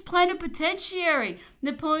to his plenipotentiary.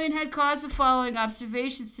 Napoleon had caused the following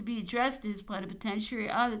observations to be addressed to his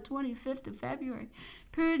plenipotentiary on the 25th of February.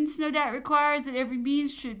 Prudence no doubt requires that every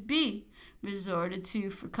means should be resorted to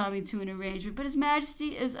for coming to an arrangement, but His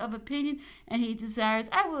Majesty is of opinion, and he desires,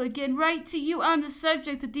 I will again write to you on the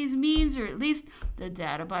subject, that these means, or at least the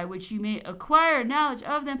data by which you may acquire knowledge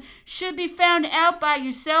of them, should be found out by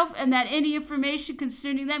yourself, and that any information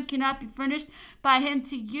concerning them cannot be furnished by him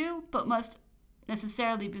to you, but must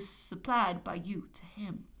necessarily be supplied by you to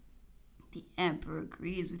him. The emperor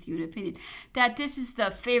agrees with you in opinion that this is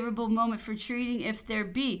the favorable moment for treating, if there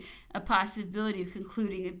be a possibility of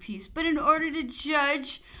concluding a peace. But in order to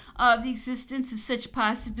judge of the existence of such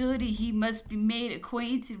possibility, he must be made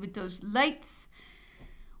acquainted with those lights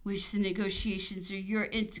which the negotiations or your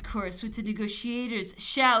intercourse with the negotiators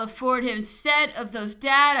shall afford him. Instead of those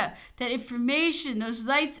data, that information, those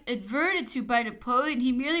lights adverted to by Napoleon,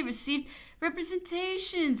 he merely received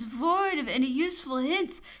representations void of any useful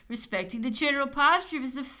hints respecting the general posture of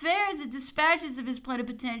his affairs. The dispatches of his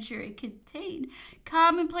plenipotentiary contained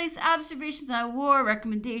commonplace observations on war,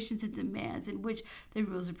 recommendations, and demands, in which the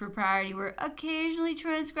rules of propriety were occasionally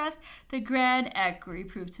transgressed. The grand equerry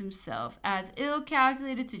proved himself as ill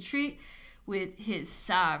calculated to treat with his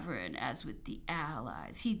sovereign as with the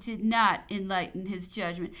allies. He did not enlighten his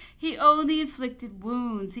judgment. He only inflicted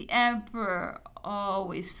wounds. The emperor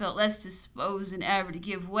always felt less disposed than ever to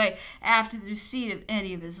give way after the receipt of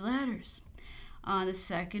any of his letters. On the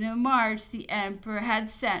 2nd of March, the emperor had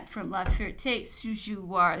sent from La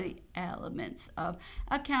Ferté-sous-Jouarre the elements of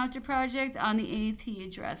a counter-project. On the 8th, he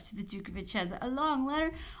addressed to the Duke of Vicenza a long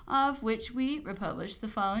letter, of which we republish the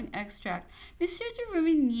following extract. Monsieur de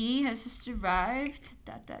Rumigny has just arrived, ...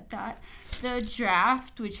 The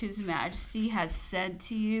draft which His Majesty has sent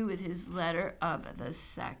to you with his letter of the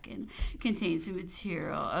 2nd contains the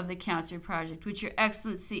material of the counter-project which your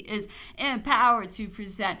Excellency is empowered to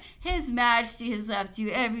present. His Majesty has left you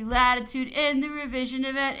every latitude in the revision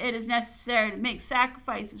of it. It is necessary to make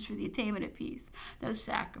sacrifices for the attainment of peace. Those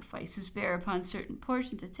sacrifices bear upon certain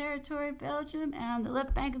portions of territory, Belgium and the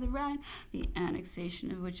left bank of the Rhine, the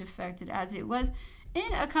annexation of which, effected as it was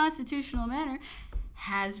in a constitutional manner,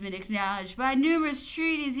 has been acknowledged by numerous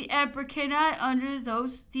treaties. The emperor cannot, under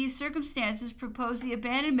these circumstances, propose the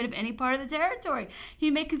abandonment of any part of the territory. He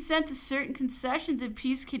may consent to certain concessions if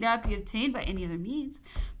peace cannot be obtained by any other means,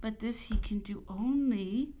 but this he can do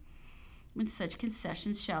only when such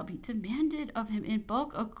concessions shall be demanded of him in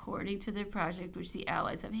bulk according to the project which the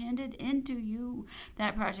allies have handed in to you.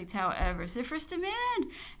 That project, however, is their first demand,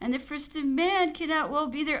 and the first demand cannot well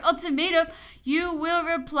be their ultimatum. You will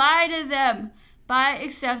reply to them by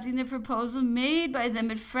accepting the proposal made by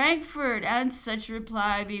them at Frankfurt, and such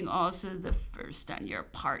reply, being also the first on your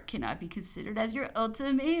part, cannot be considered as your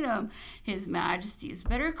ultimatum. His Majesty is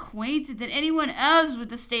better acquainted than anyone else with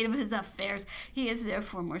the state of his affairs. He is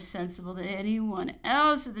therefore more sensible than anyone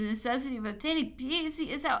else of the necessity of obtaining peace.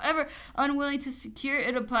 He is, however, unwilling to secure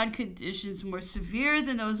it upon conditions more severe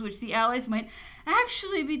than those which the allies might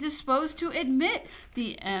actually be disposed to admit.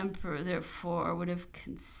 The emperor, therefore, would have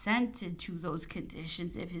consented to those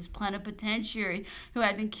conditions if his plenipotentiary, who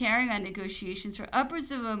had been carrying on negotiations for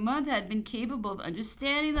upwards of a month, had been capable of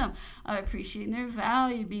understanding them, of appreciating their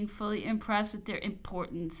value, being fully impressed with their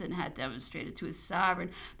importance, and had demonstrated to his sovereign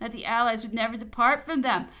that the allies would never depart from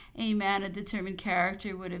them. A man of determined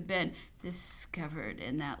character would have been discovered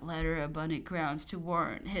in that letter abundant grounds to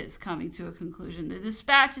warrant his coming to a conclusion. The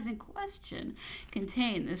dispatches in question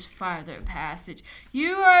contain this farther passage.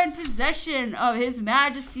 You are in possession of His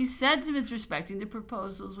Majesty's sentiments respecting the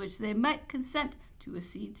proposals which they might consent to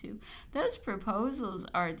accede to. Those proposals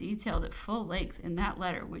are detailed at full length in that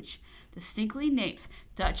letter, which distinctly names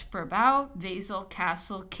Dutch Bilbao, Basel,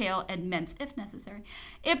 Kassel, Kale, and Mentz, if necessary.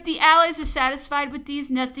 If the allies are satisfied with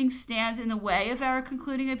these, nothing stands in the way of our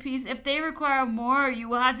concluding a peace. If they require more, you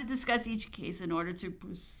will have to discuss each case in order to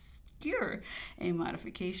procure a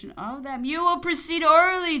modification of them. You will proceed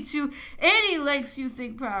orally to any lengths you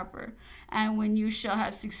think proper. And when you shall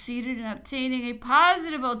have succeeded in obtaining a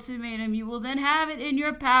positive ultimatum, you will then have it in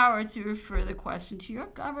your power to refer the question to your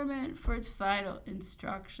government for its final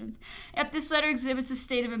instructions. If this letter exhibits a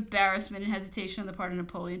state of embarrassment and hesitation on the part of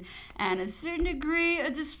Napoleon, and a certain degree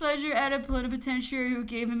of displeasure at a plenipotentiary who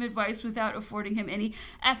gave him advice without affording him any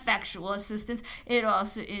effectual assistance, it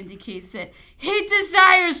also indicates that he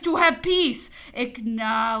desires to have peace,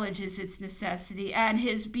 acknowledges its necessity, and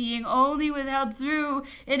his being only withheld through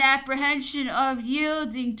an apprehension of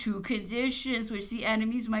yielding to conditions which the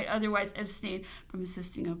enemies might otherwise abstain from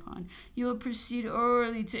insisting upon. You will proceed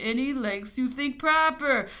orally to any lengths you think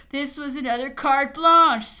proper. This was another carte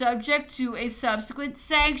blanche, subject to a subsequent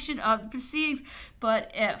sanction of the proceedings.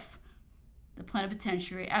 But if the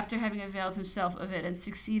plenipotentiary, after having availed himself of it and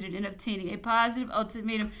succeeded in obtaining a positive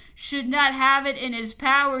ultimatum, should not have it in his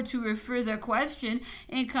power to refer the question,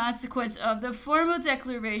 in consequence of the formal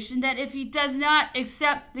declaration that if he does not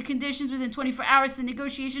accept the conditions within 24 hours, the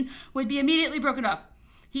negotiation would be immediately broken off.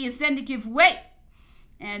 He is then to give way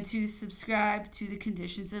and to subscribe to the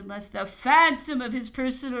conditions unless the phantom of his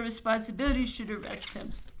personal responsibility should arrest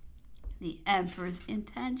him. The emperor's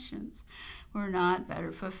intentions were not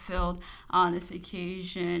better fulfilled on this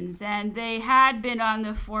occasion than they had been on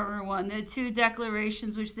the former one. The two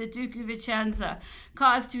declarations which the Duke of Vicenza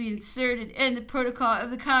caused to be inserted in the protocol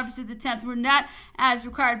of the conference of the 10th were not as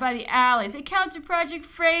required by the Allies, a counter-project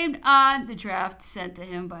framed on the draft sent to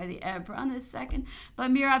him by the emperor on the 2nd,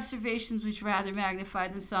 but mere observations which rather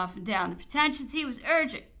magnified than softened down the pretensions he was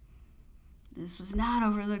urging. This was not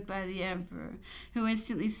overlooked by the emperor, who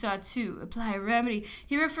instantly sought to apply a remedy.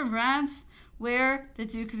 He wrote from Reims, where the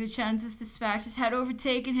Duke of Vicenza's dispatches had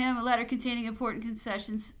overtaken him, a letter containing important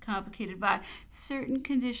concessions complicated by certain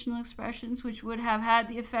conditional expressions which would have had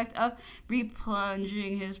the effect of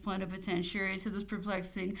replunging his plenipotentiary into those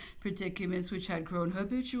perplexing predicaments which had grown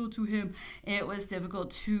habitual to him. It was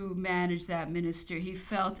difficult to manage that minister. He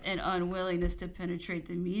felt an unwillingness to penetrate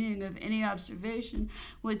the meaning of any observation,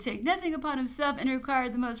 would take nothing upon himself, and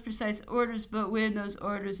required the most precise orders, but when those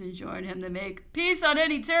orders enjoined him to make peace on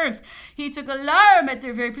any terms, he took alarm at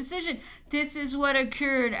their very precision. This is what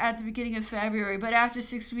occurred at the beginning of February, but after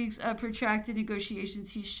 6 weeks of protracted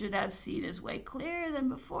negotiations, he should have seen his way clearer than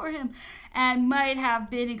before him, and might have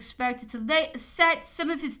been expected to lay aside some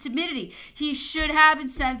of his timidity. He should have been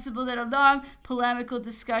sensible that a long polemical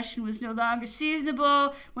discussion was no longer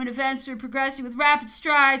seasonable when events were progressing with rapid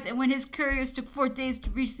strides, and when his couriers took 4 days to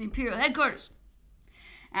reach the imperial headquarters.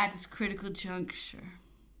 At this critical juncture,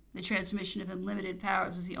 the transmission of unlimited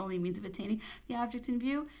powers was the only means of attaining the object in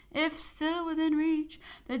view. If still within reach,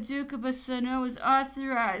 the Duke of Bassano was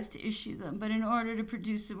authorized to issue them, but in order to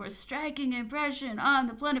produce a more striking impression on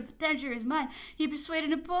the plenipotentiary's mind, he persuaded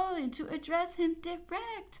Napoleon to address him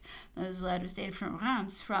direct. Those letters dated from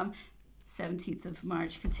Reims from 17th of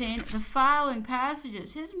March contain the following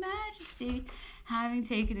passages. His Majesty, having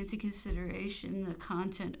taken into consideration the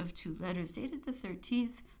content of 2 letters dated the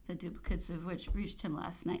 13th, the duplicates of which reached him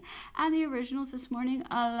last night, and the originals this morning,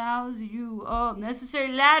 allows you all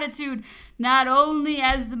necessary latitude, not only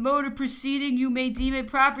as the mode of proceeding you may deem it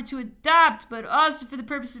proper to adopt, but also for the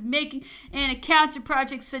purpose of making in a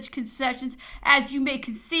counter-project such concessions as you may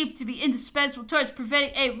conceive to be indispensable towards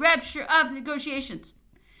preventing a rupture of the negotiations.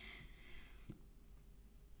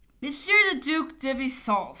 Monsieur the Duc de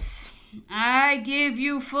Vicence, I give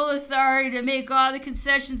you full authority to make all the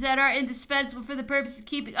concessions that are indispensable for the purpose of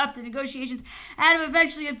keeping up the negotiations and of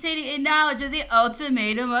eventually obtaining a knowledge of the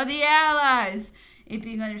ultimatum of the Allies. It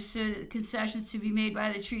being understood that the concessions to be made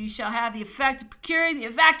by the treaty shall have the effect of procuring the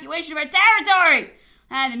evacuation of our territory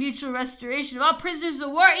and the mutual restoration of all prisoners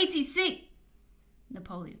of war, etc.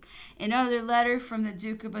 Napoleon. Another letter from the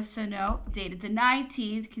Duke of Bassano, dated the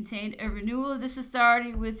 19th, contained a renewal of this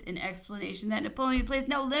authority with an explanation that Napoleon placed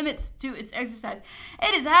no limits to its exercise.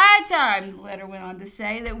 It is high time, the letter went on to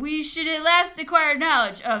say, that we should at last acquire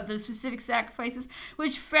knowledge of the specific sacrifices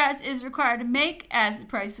which France is required to make as the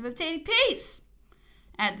price of obtaining peace.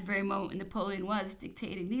 At the very moment Napoleon was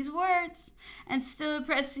dictating these words, and still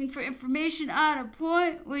pressing for information on a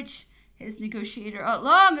point which his negotiator ought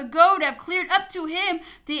long ago to have cleared up to him,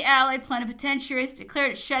 the allied plenipotentiaries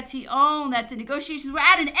declared at Châtillon that the negotiations were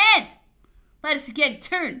at an end. Let us again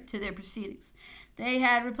turn to their proceedings. They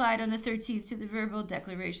had replied on the 13th to the verbal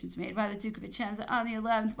declarations made by the Duke of Vicenza on the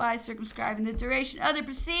 11th by circumscribing the duration of the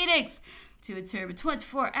proceedings to a term of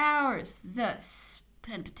 24 hours. Thus,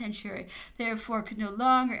 plenipotentiary therefore could no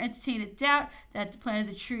longer entertain a doubt that the plan of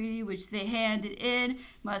the treaty which they handed in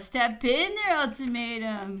must have been their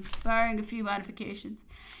ultimatum, barring a few modifications.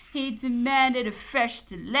 He demanded a fresh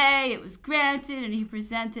delay. It was granted, and he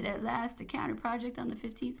presented at last a counter-project on the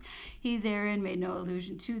 15th. He therein made no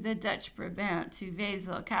allusion to the Dutch Brabant, to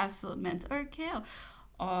Wesel, Kassel, Mentz, or Kehl,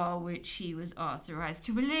 all which he was authorized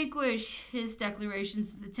to relinquish. His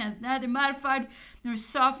declarations of the 10th neither modified nor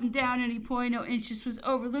softened down any point. No interest was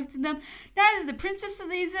overlooked in them. Neither the Princess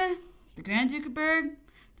Eliza, the Grand Duke of Berg,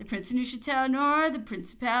 the Prince of Neuchatel, nor the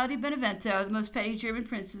Principality of Benevento, the most petty German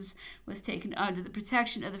princes, was taken under the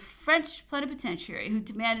protection of the French plenipotentiary, who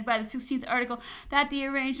demanded by the 16th article that the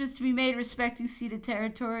arrangements to be made respecting ceded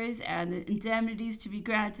territories and the indemnities to be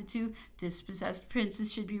granted to dispossessed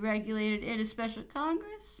princes should be regulated in a special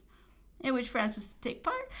congress, in which France was to take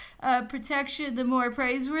part. Protection the more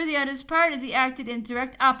praiseworthy on his part, as he acted in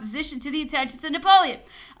direct opposition to the intentions of Napoleon,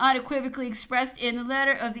 unequivocally expressed in the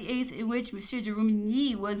letter of the 8th, in which M. de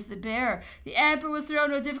Rumigny was the bearer. The emperor will throw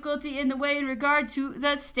no difficulty in the way in regard to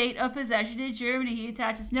the state of possession in Germany. He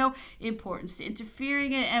attaches no importance to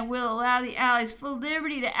interfering in it, and will allow the Allies full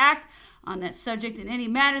liberty to act on that subject in any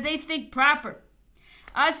manner they think proper.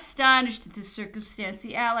 Astonished at this circumstance,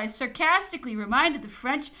 the Allies sarcastically reminded the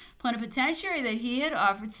French plenipotentiary that he had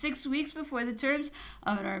offered 6 weeks before the terms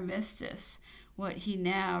of an armistice, what he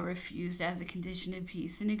now refused as a condition of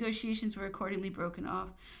peace. The negotiations were accordingly broken off.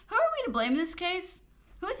 Who are we to blame in this case?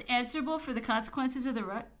 Who is answerable for the consequences of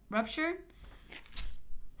the rupture?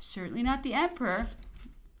 Certainly not the Emperor.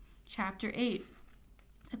 Chapter 8.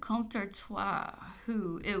 The Comte d'Artois,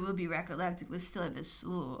 who, it will be recollected, was still at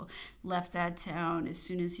Vesoul, left that town as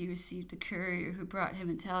soon as he received a courier who brought him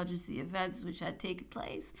intelligence of the events which had taken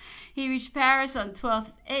place. He reached Paris on the 12th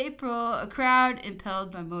of April. A crowd,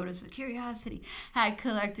 impelled by motives of curiosity, had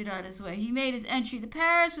collected on his way. He made his entry to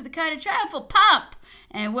Paris with a kind of triumphal pomp,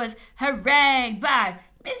 and was harangued by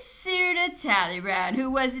Monsieur de Talleyrand, who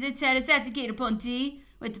was in attendance at the gate of Ponty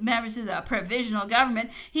with the members of the provisional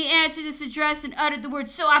government. He answered this address and uttered the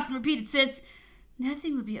words so often repeated since,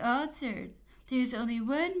 "Nothing will be altered. There is only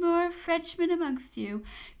one more Frenchman amongst you."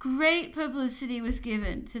 Great publicity was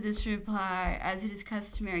given to this reply, as it is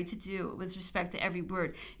customary to do with respect to every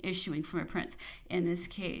word issuing from a prince. In this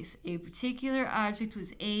case, a particular object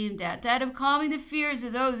was aimed at, that of calming the fears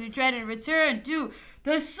of those who dreaded a return to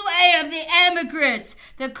the sway of the emigrants.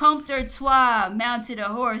 The Comte d'Artois mounted a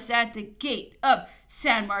horse at the gate of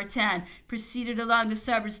Saint-Martin, proceeded along the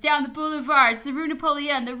suburbs, down the boulevards, the Rue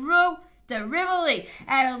Napoleon, the Rue de Rivoli,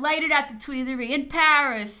 and alighted at the Tuileries. In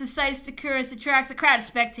Paris, the slightest occurrence attracts a crowd of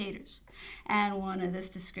spectators, and one of this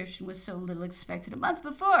description was so little expected a month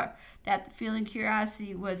before that the feeling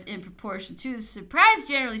curiosity was in proportion to the surprise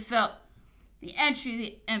generally felt. The entry of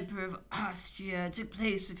the Emperor of Austria took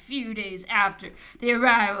place a few days after the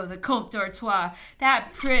arrival of the Comte d'Artois.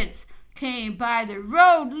 That prince came by the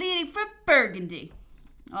road leading from Burgundy.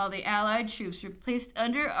 All the Allied troops were placed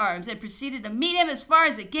under arms and proceeded to meet him as far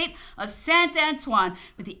as the gate of Saint-Antoine,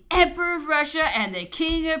 with the Emperor of Russia and the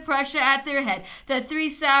King of Prussia at their head. The three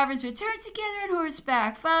sovereigns returned together on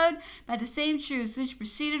horseback, followed by the same troops which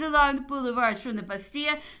proceeded along the boulevards from the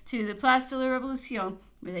Bastille to the Place de la Révolution,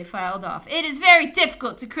 where they filed off. It is very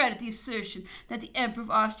difficult to credit the assertion that the Emperor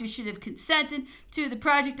of Austria should have consented to the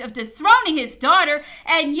project of dethroning his daughter,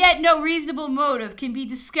 and yet no reasonable motive can be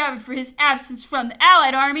discovered for his absence from the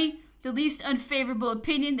Allied army. The least unfavorable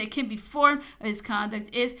opinion that can be formed of his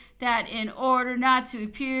conduct is that, in order not to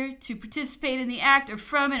appear to participate in the act, or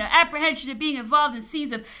from an apprehension of being involved in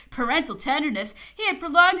scenes of parental tenderness, he had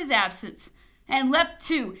prolonged his absence, and left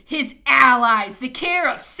to his allies the care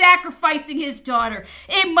of sacrificing his daughter.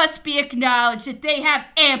 It must be acknowledged that they have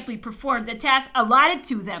amply performed the task allotted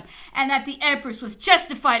to them, and that the Empress was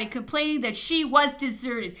justified in complaining that she was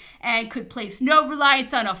deserted, and could place no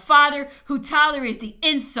reliance on a father who tolerated the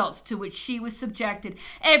insults to which she was subjected.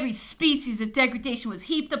 Every species of degradation was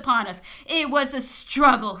heaped upon us. It was a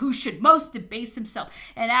struggle who should most debase himself,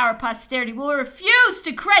 and our posterity will refuse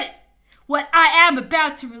to credit what I am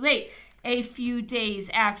about to relate. A few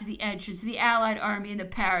days after the entrance of the Allied army into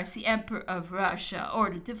Paris, the Emperor of Russia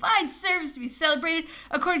ordered divine service to be celebrated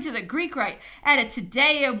according to the Greek rite, and a Te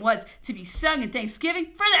Deum was to be sung in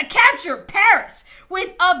thanksgiving for the capture of Paris.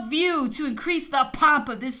 With a view to increase the pomp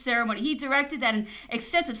of this ceremony, he directed that an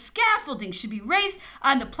extensive scaffolding should be raised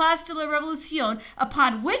on the Place de la Révolution,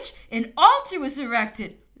 upon which an altar was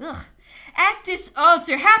erected. At this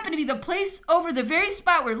altar happened to be the place over the very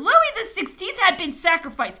spot where Louis XVI had been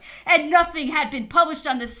sacrificed, and nothing had been published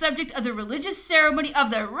on the subject of the religious ceremony of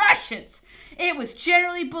the Russians. It was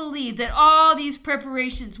generally believed that all these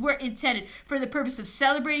preparations were intended for the purpose of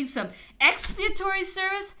celebrating some expiatory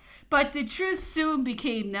service, But the truth soon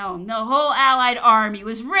became known. The whole allied army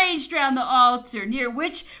was ranged round the altar, near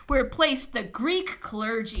which were placed the Greek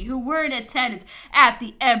clergy, who were in attendance at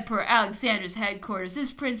the Emperor Alexander's headquarters.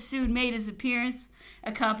 This prince soon made his appearance,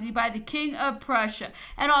 accompanied by the King of Prussia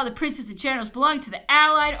and all the princes and generals belonging to the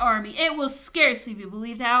allied army. It will scarcely be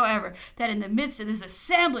believed, however, that in the midst of this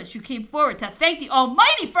assemblage who came forward to thank the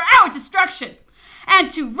Almighty for our destruction,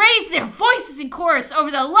 and to raise their voices in chorus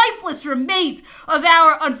over the lifeless remains of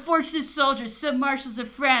our unfortunate soldiers, some marshals of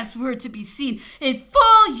France were to be seen in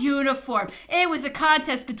full uniform. It was a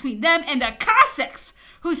contest between them and the Cossacks,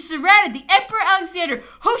 who surrounded the Emperor Alexander,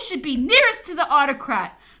 who should be nearest to the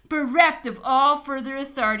autocrat. Bereft of all further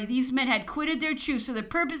authority, these men had quitted their troops for the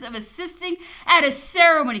purpose of assisting at a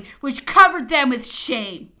ceremony which covered them with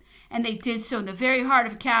shame. And they did so in the very heart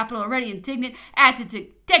of a capital already indignant at the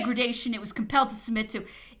degradation it was compelled to submit to.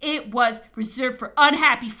 It was reserved for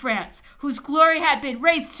unhappy France, whose glory had been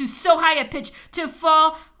raised to so high a pitch, to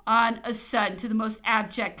fall on a sudden to the most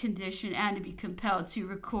abject condition, and to be compelled to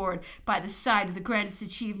record by the side of the grandest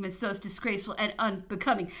achievements those disgraceful and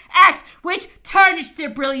unbecoming acts which tarnished their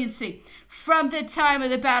brilliancy. From the time of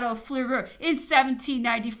the Battle of Fleurus in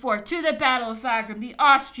 1794 to the Battle of Wagram, the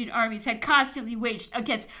Austrian armies had constantly waged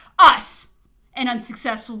against us an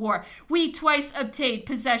unsuccessful war. We twice obtained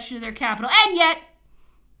possession of their capital, and yet,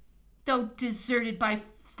 though deserted by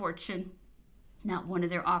fortune, not one of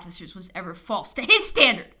their officers was ever false to his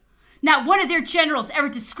standard. Not one of their generals ever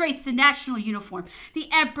disgraced the national uniform. The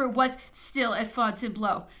emperor was still at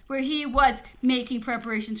Fontainebleau, where he was making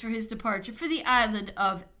preparations for his departure for the island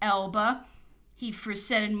of Elba. He first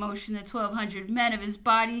set in motion the 1,200 men of his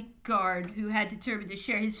bodyguard, who had determined to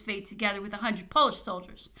share his fate together with 100 Polish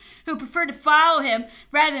soldiers, who preferred to follow him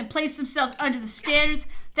rather than place themselves under the standards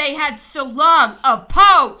they had so long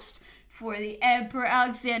opposed. For the Emperor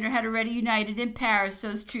Alexander had already united in Paris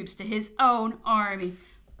those troops to his own army.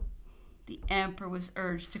 The emperor was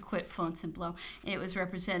urged to quit Fontainebleau. It was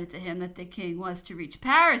represented to him that the king was to reach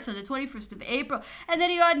Paris on the 21st of April, and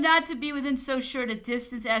that he ought not to be within so short a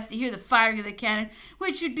distance as to hear the firing of the cannon,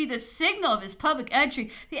 which would be the signal of his public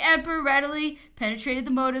entry. The emperor readily penetrated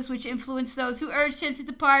the motives which influenced those who urged him to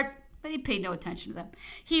depart, but he paid no attention to them.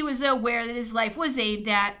 He was aware that his life was aimed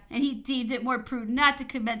at, and he deemed it more prudent not to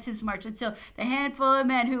commence his march until the handful of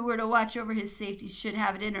men who were to watch over his safety should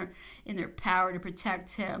have it in their power to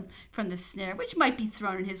protect him from the snare which might be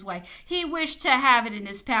thrown in his way. He wished to have it in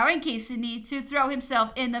his power, in case of need, to throw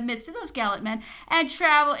himself in the midst of those gallant men and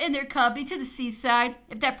travel in their company to the seaside,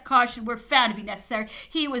 if that precaution were found to be necessary.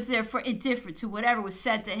 He was therefore indifferent to whatever was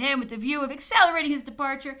said to him with the view of accelerating his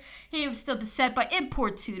departure. He was still beset by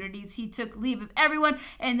importunities. He took leave of everyone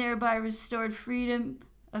and thereby restored freedom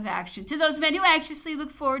of action to those men who anxiously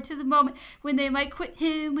looked forward to the moment when they might quit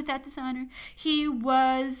him without dishonor. He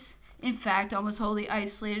was, in fact, almost wholly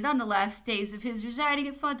isolated. On the last days of his residing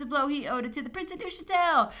at Fontainebleau, he owed it to the Prince of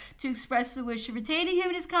Neuchâtel to express the wish of retaining him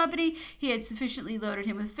in his company. He had sufficiently loaded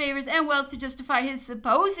him with favors and wealth to justify his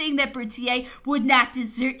supposing that Berthier would not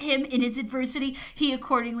desert him in his adversity. He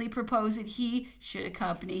accordingly proposed that he should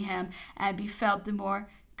accompany him, and be felt the more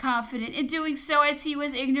confident in doing so as he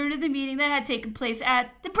was ignorant of the meeting that had taken place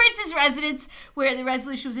at the prince's residence, where the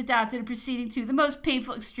resolution was adopted and proceeding to the most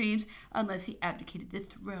painful extremes unless he abdicated the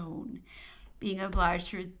throne. Being obliged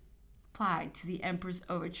to reply to the emperor's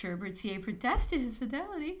overture, Berthier protested his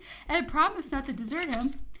fidelity and promised not to desert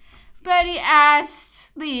him, but he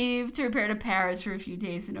asked leave to repair to Paris for a few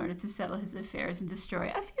days in order to settle his affairs and destroy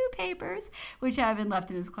a few papers which had been left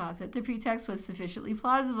in his closet. The pretext was sufficiently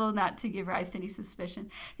plausible not to give rise to any suspicion.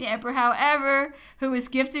 The emperor, however, who was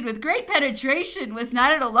gifted with great penetration, was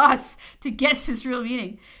not at a loss to guess his real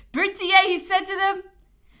meaning. Berthier, he said to them,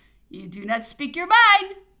 "You do not speak your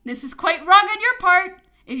mind. This is quite wrong on your part.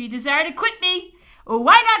 If you desire to quit me,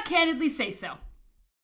 why not candidly say so?"